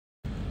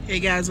Hey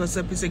guys, what's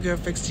up? It's your girl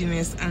Flex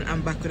Genius and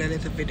I'm back with a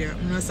little video.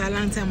 I know it's a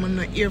long time I'm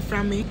not hear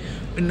from me.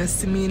 You're not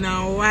see me in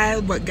a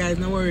while, but guys,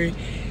 no worry.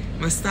 I'm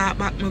gonna start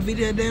back my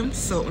video them,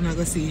 so I'm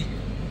gonna see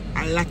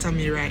a lot of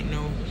me right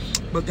now.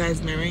 But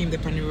guys, my rain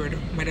up on the road.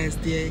 Mother's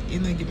Day, you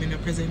know, give me no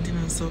present, you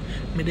know. So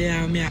me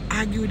there, me I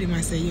argue with him.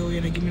 I say, yo,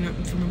 you know, give me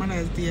nothing for my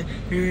Mother's Day.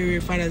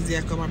 Very Father's Day,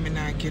 I come and me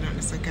not argue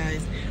nothing. So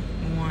guys,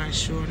 I want to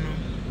show no.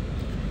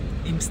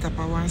 Him stop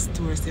at one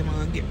store, so I'm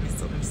gonna get me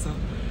something. So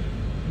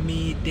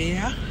me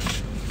there.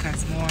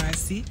 Because I want to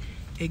see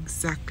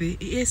exactly.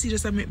 The AC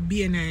just make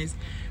be nice.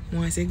 I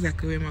want to see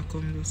exactly where I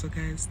come do. So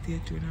guys, stay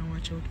tuned and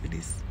watch out for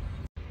this.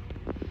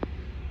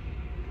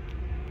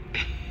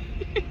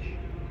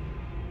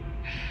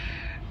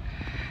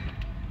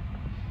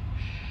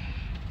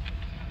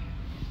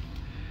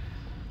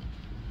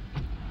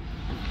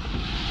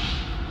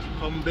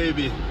 Come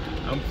baby,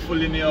 I'm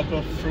filling you up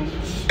of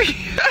fruits.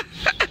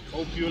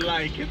 Hope you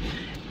like it.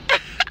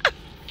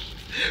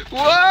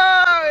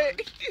 Whoa!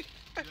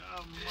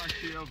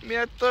 Yeah, Me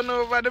a turn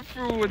over the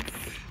fruits.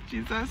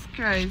 Jesus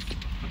Christ.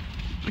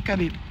 Look at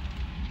it.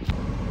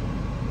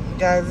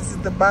 Guys, this is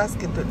the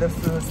basket with the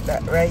fruits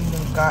that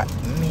Raheem got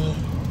me.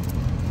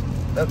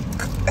 Look.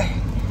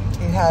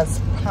 It has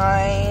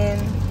pine.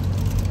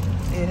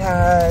 It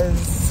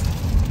has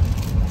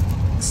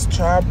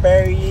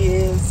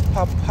strawberries,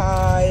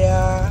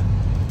 papaya.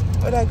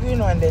 What that green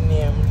one the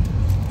name?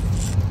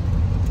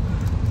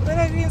 What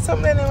that green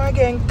something name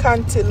again?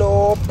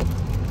 Cantaloupe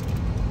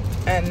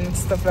and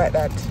stuff like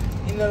that.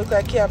 You know, look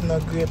like you have no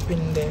grape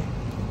in there.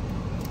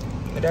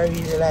 But I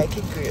really like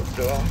it grape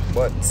though.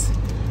 But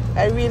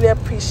I really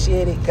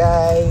appreciate it,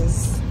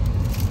 guys.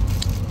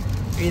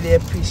 Really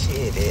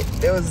appreciate it.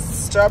 Those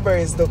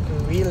strawberries look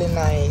really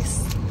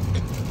nice.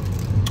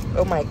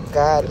 Oh my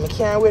god, I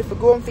can't wait for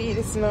going to eat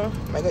this now.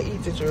 I'm gonna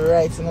eat it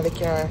right in the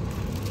car.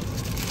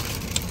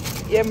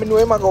 Yeah, I know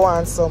I'm gonna go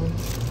on some.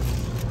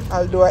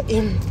 Although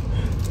him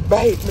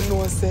bite me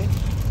nose say.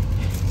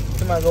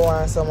 I'm gonna go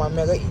on some and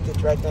I'm gonna eat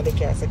it right in the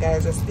car. So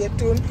guys, just stay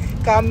tuned.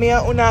 Cause me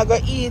and Una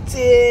gonna eat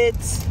it.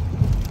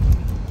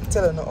 I'm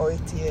telling you how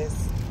it is.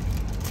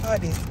 All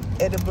these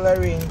edible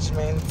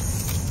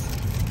arrangements.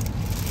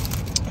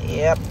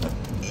 Yep.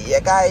 Yeah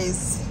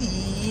guys.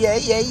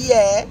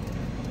 Yeah.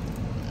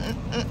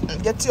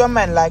 Get to your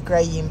man like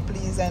Raheem,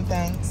 please and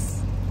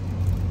thanks.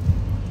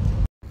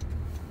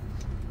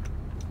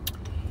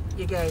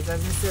 Yeah guys,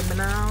 as you said, I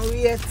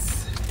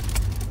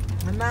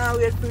now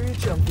wait for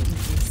reach up to eat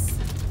this.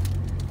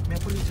 I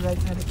put it right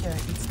in the car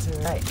and eat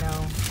it right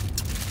now.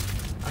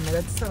 I'm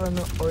going to tell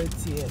you how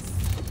it is.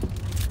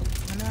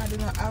 I don't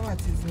know how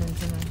advertisement,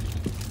 you know.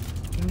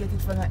 You can get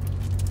it from an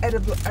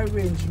edible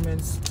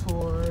arrangement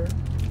store.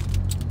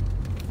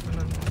 I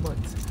don't know, but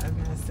I'm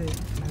going to say,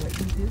 I'm going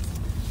to eat it.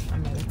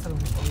 I'm going to tell you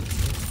how it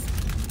is.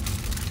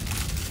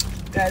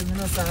 Guys, you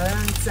know, it's a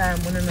long time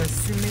when you don't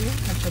see me.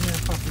 Actually,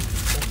 I'm pop it.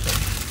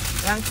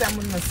 Long time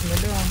when you don't see me,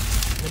 though.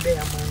 There,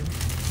 man.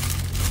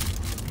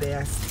 They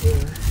are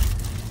still.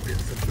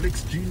 There's a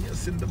Flex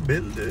Genius in the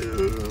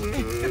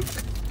building.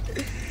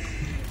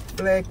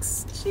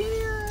 Flex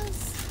Genius.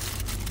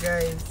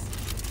 Guys.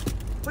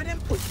 Where them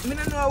put, I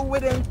don't know where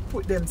them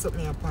put them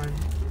something upon.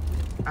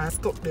 And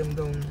stuck them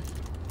down.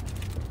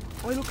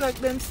 Oh, it look like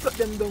them stuck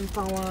them down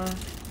from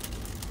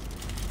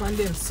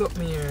them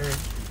something here.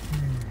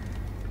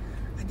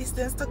 And this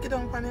them stuck it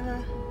down pan, you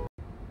know.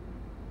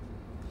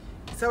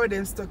 So where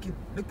them stuck it.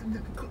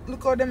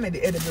 Look how them made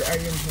the edible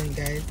arrangement,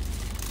 guys.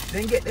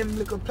 Then get them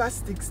little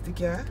plastic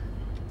sticker,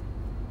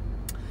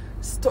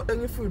 stuck down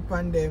your fruit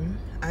pan them,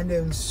 and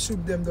then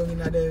shoot them down in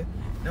the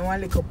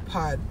one little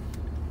pad,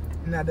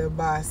 in the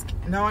basket.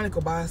 Now one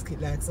little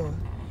basket like so.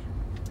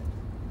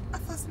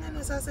 At first I know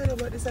I said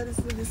about this.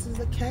 This is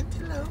a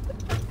cantaloupe.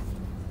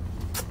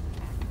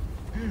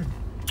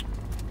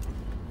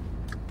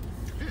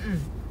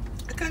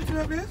 A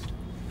cantaloupe this?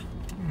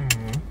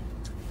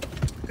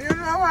 You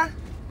know what?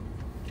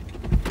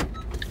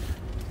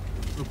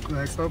 Look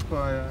like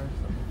papaya.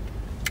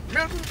 I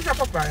don't think it's a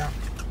papaya.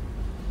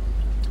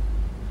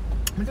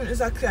 I think it's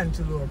a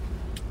cantaloupe.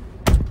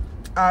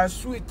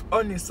 Sweet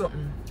honey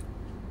something.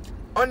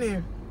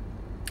 Honey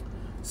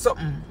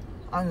something.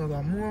 I don't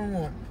know,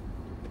 more.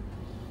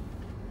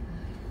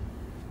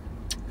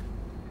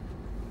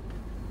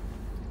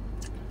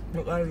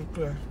 Look like it's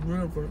clear.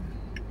 Real good.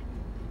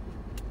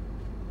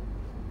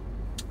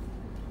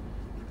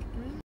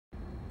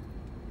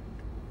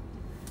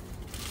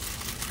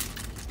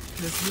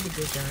 That's really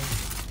good,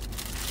 guys.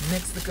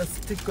 Next little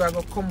sticker I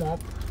go come up.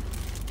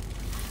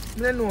 I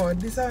don't know,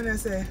 this one I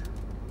say.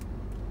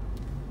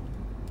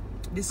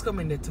 This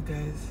coming there too,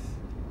 guys.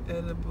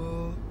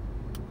 Edible.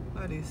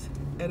 What is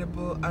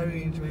edible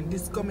arrangement?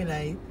 This coming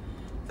like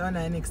the one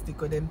I next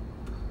sticker them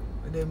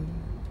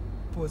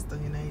post on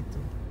it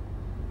too.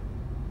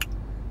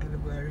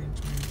 Edible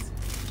arrangement.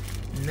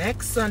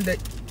 Next on the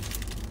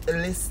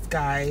list,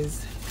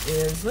 guys,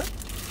 is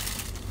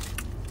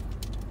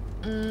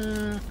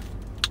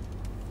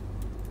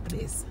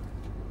this.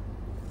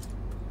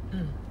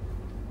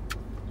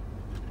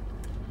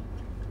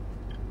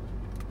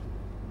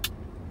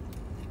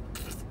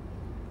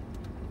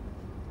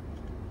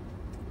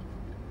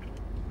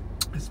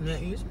 Smell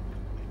it?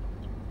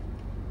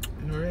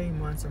 No rain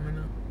want some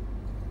now.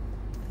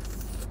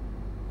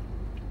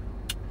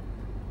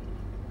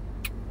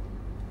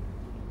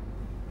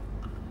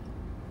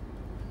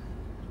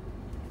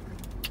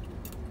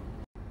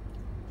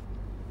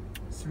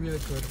 It's really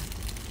good.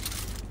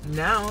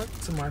 Now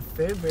to my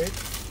favorite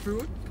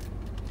fruit.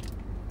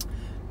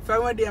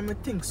 For one day, I'm gonna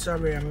think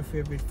strawberry is my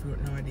favorite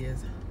fruit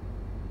nowadays.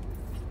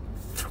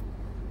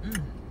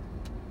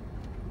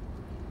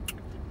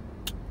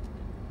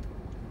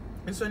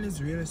 This one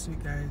is really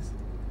sweet, guys.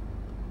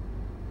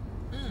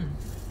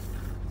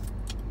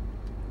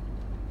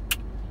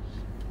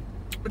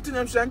 But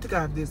I'm trying to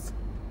have this.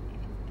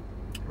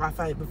 I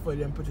fight before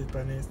them put it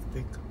on the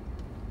stick.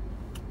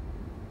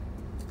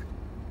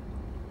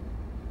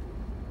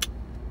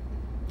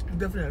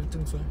 Definitely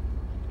think so.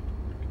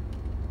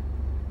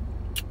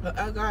 But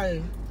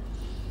guys,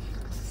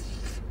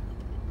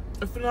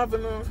 if you don't have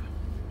enough,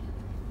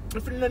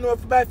 if you don't know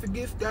if you buy for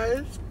gift,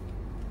 guys,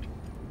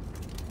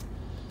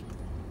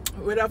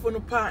 whether for a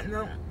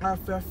partner or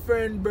for a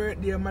friend,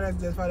 birthday, Mother's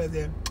Day, Father's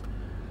Day,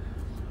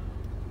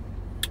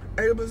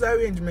 everybody's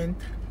arrangement,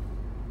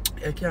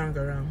 you can't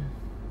go wrong.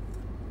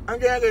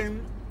 And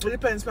again, it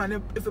depends on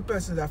if a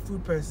person is a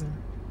food person.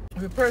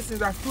 If a person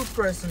is a food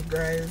person,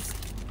 guys,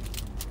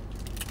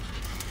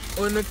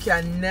 you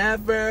can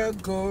never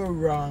go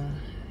wrong.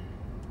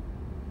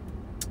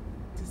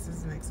 This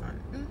is the next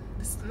one.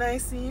 This is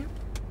nice, see?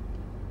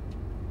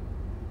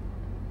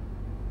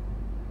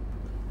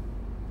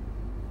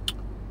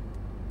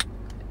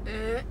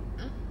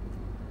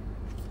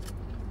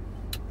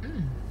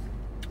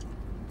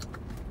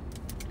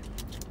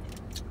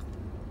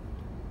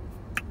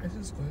 This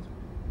is good.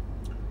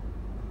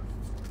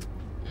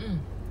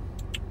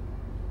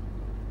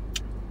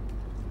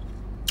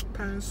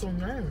 Pan is so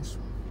nice.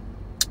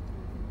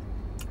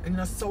 And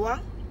the sour.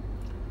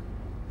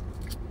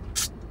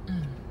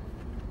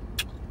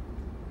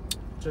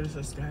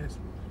 Delicious, guys.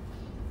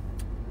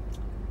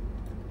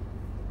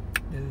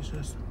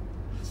 Delicious.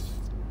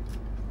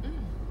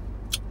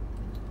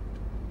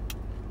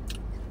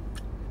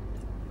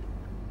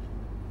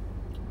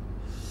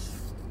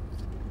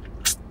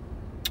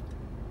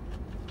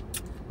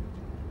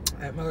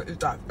 I'm gonna eat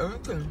that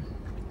everything.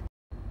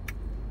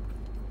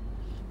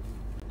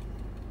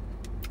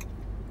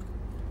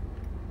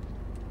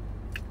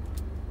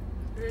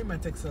 It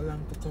might take so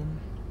long to come.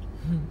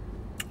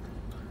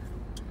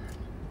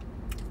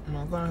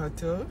 I'm going to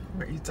hotel,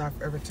 I eat off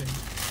everything.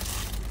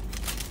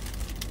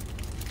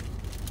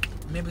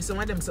 Maybe some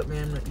of them something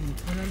I'm not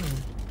eat, I don't know.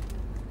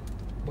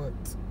 But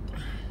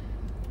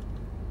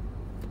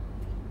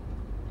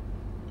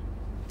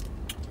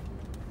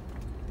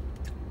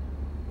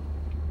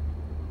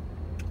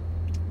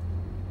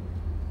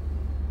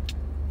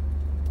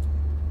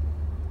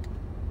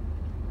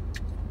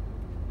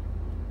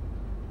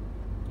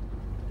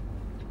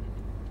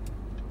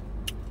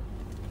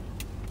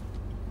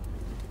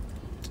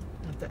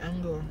the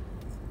angle.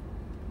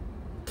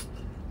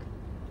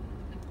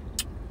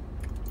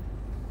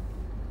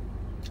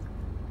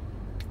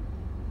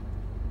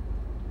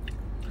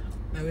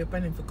 Now we're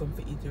planning to come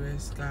for eat the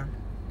rest, cause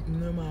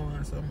no more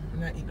want some. I'm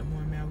not eat no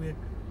more. I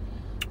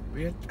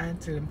wait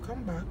until them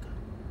come back.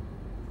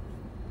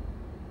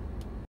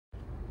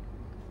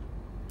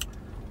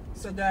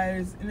 So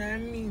guys, in the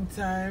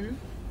meantime,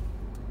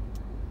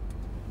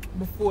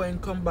 before I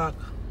come back,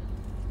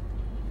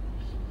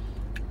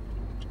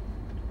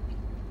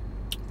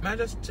 I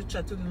just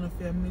chat to them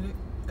for a minute.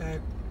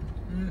 Like,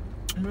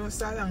 I don't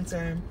say a long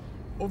time,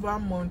 over a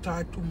month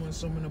or 2 months,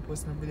 so I'm not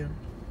posting a video.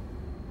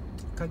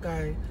 Because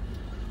guys,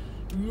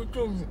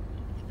 YouTube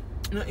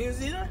not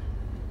easy, you know?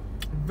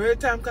 Very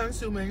time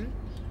consuming.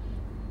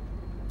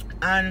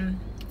 And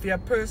for a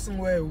person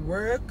where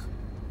work,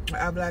 I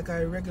have like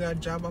a regular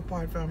job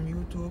apart from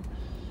YouTube,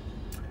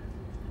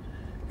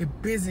 it's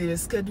busy, the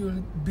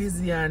schedule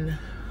busy and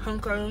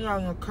hunkering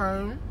around a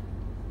car.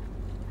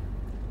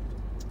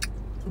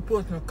 To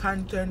post no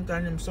content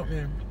and them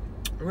something.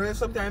 Well,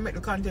 sometimes I make the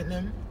content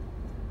them,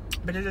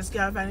 but I just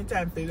can't find the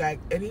time to like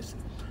edit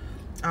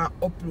and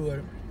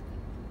upload.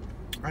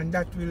 And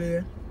that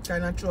really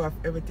kind of throw off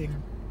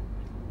everything.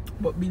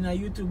 But being a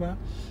YouTuber,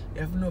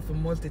 you have to know for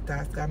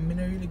multitask. I'm not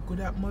really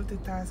good at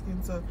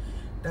multitasking, so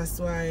that's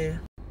why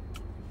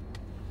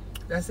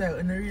I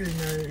don't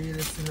really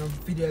see no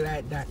video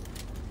like that.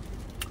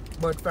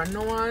 But from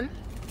now on,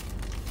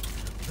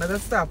 I'm gonna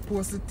start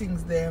posting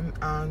things them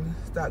and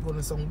start going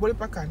to some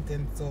wallpaper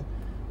content, so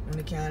when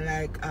you can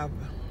like have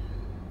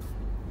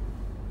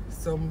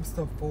some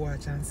stuff to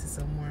watch and see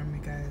some more of me,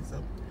 guys.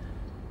 So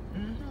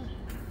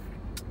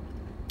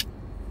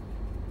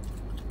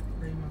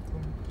very much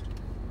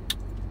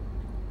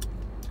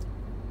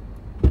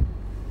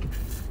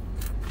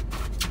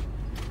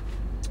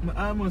fun.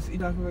 I almost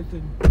eat off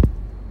everything.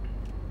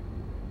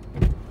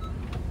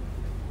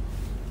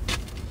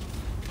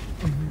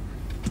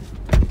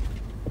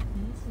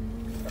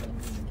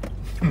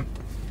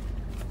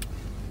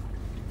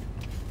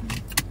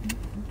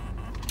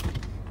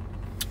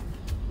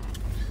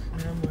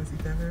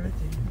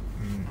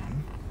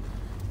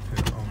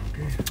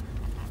 Okay.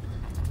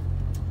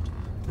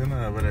 You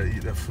know whether I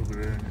eat the food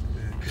or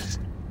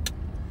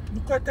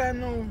Because I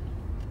know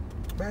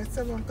by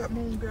 7 o'clock I'm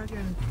hungry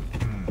again.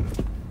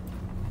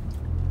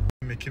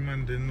 Make him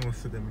and they know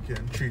so them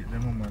can treat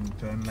them woman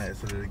to a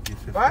nice little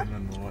gift if What? they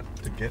don't know what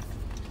to get.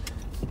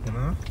 You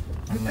know?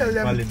 And tell like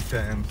them-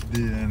 Valentine's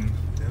Day and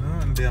you know,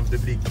 and they have the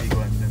big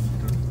one them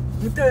too.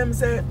 I tell them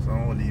say So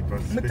only for I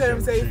special tell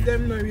them say if treat.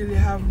 them not really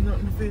have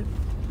nothing for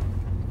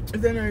if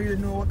they don't really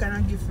know what kind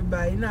of gift to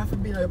buy, you don't have to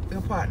be your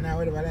partner or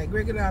whatever, like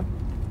regular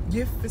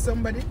gift for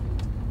somebody,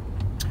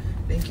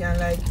 they can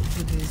like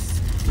do this.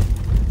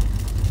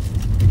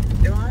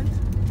 They want?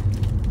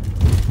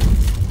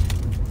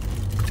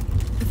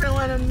 If they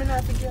want them, I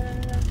not to get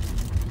anything.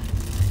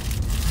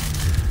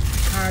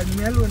 Cause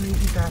me alone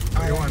eat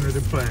off You want with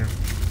the pine?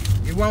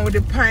 You want with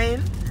the pine?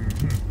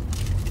 Mm-hmm.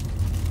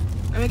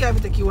 Let me have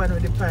to take you one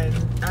with the pine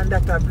and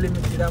that have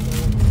limited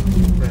amount.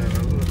 Pine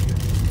alone.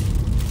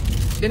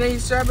 Then I eat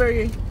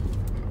strawberry.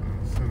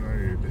 So not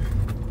really.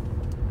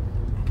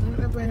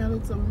 The pine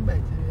looks so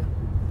bad.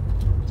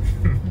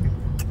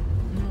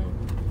 No.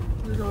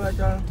 This is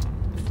what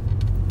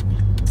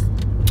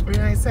when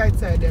I side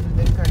them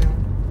kind of.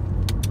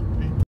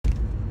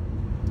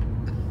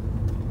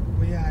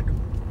 We are do.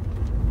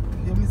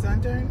 You miss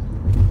something?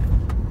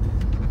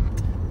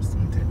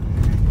 Something.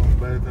 Don't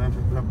buy it off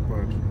the black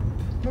part.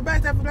 You buy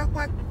it off the black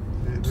pot?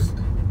 Yeah.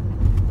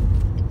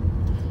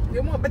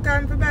 You want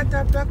better to buy it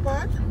off the black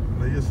pot?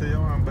 No, you say you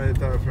want to buy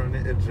it off from the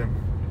edge.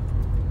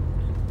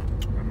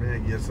 I may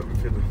get something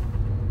for you.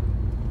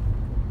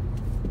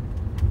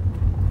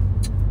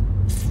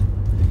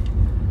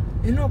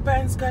 You know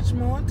pine scotch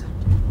mouth?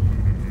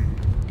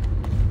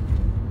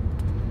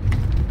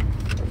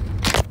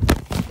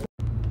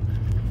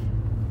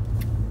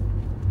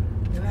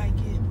 You like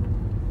it?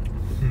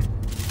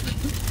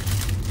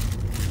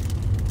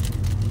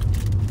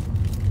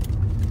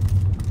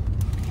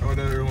 How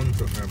do you want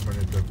something upon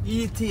it?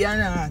 Eat it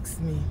and ask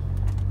me.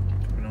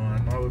 You know, I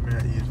know what I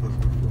eat first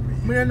before me I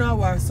eat. don't know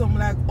what, something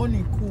like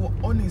honey cool,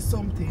 honey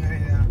something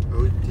right there.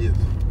 How it tastes?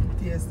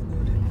 It tastes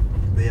good.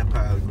 They are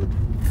pile good.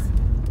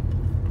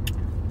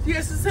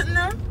 Tastes sitting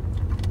there?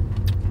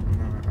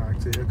 No, I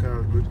say you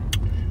call good.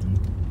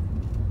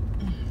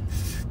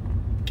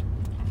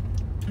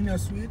 It's not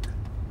sweet.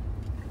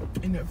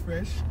 It's not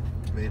fresh.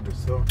 They do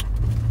so.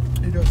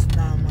 It just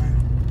normal.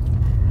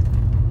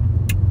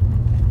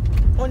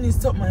 Honey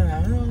something like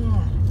that. I don't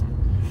know.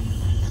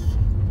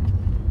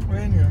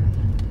 When you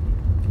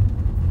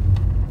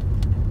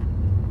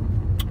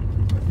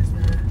what is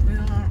that? You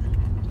know.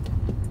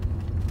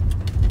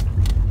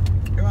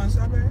 You want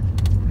strawberry?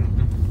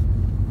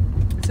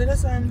 See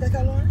this one take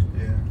alone?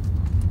 Yeah.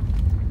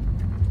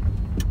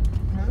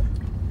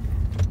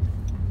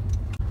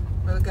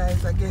 Well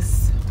guys, I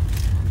guess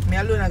me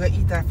alone I gotta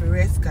eat off the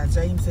rest because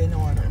Jaime say no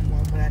want nothing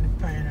more than the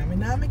pine. I mean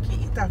now I make you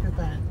eat off the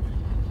pine.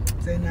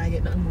 So now I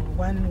get nothing more.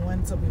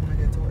 One something I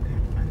get out there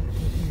and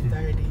eat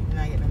already.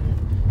 Now I get nothing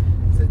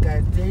more. So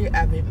guys, there you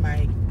have it,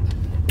 my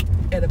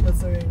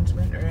edibles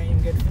arrangement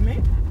Ryan get for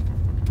me.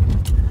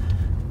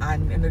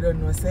 And I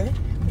don't know say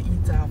me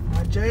eat off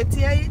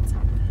majority of it.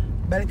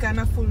 But I kind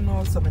of full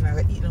now, so I'm not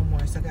gonna eat no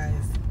more. So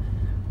guys,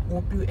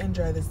 hope you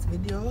enjoy this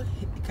video.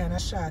 It kind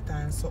of short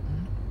and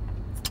something.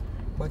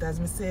 But as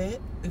me say,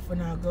 if you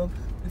don't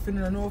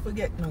know if you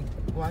get no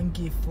one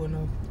gift for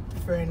no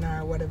friend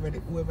or whatever,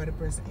 whoever the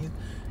person is,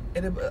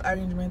 edible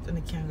arrangement on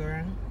the can go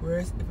wrong.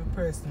 Whereas if a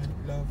person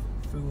love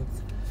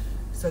fruits.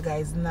 So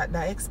guys, not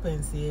that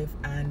expensive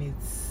and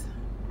it's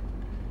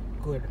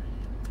good.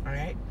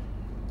 Alright?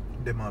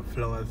 Them have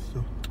flowers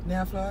too. They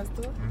have flowers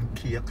too? And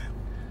cake.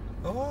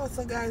 Oh,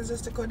 so guys,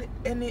 just check out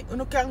any,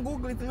 you can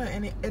Google it, you know,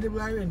 any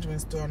edible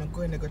arrangement store and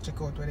go in there, go check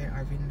out what they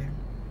have in them.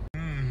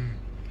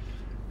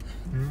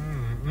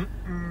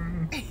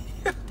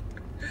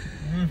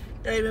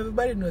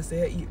 Everybody knows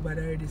say I eat bad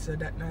already, so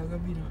that now gonna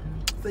be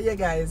nothing. So yeah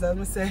guys, as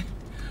I say,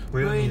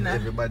 Well, go in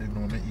everybody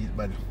know me eat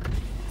bad.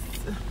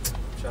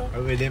 sure. I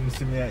will them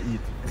see me I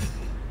eat.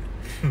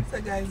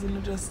 So guys, you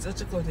know, just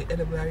check out the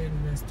edible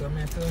arrangement store.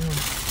 I tell you,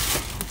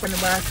 open the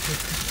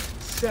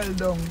basket, shell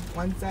down,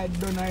 one side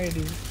done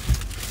already.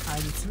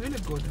 And it's really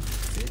good.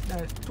 See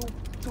that two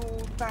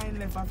pine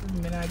left after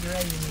me and I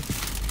get in it.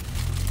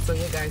 So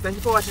yeah guys, thank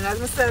you for watching.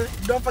 As I said,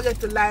 don't forget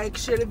to like,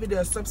 share the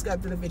video,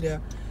 subscribe to the video.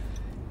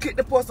 Click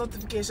the post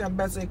notification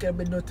bell so you can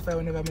be notified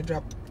whenever I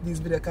drop this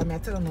video. Because I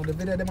tell you, the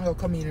video them gonna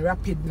come in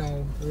rapid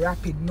now.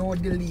 Rapid, no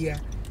delay.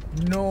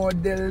 No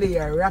delay.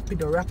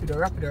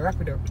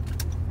 Rapido.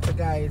 So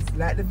guys,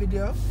 like the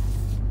video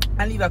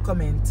and leave a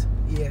comment.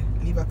 Yeah,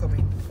 leave a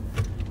comment.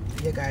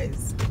 Yeah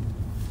guys.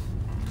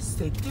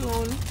 Stay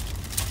tuned.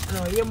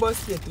 No, you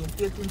must stay tuned.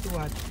 Stay tuned to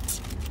what?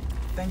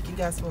 Thank you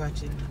guys for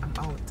watching. I'm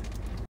out.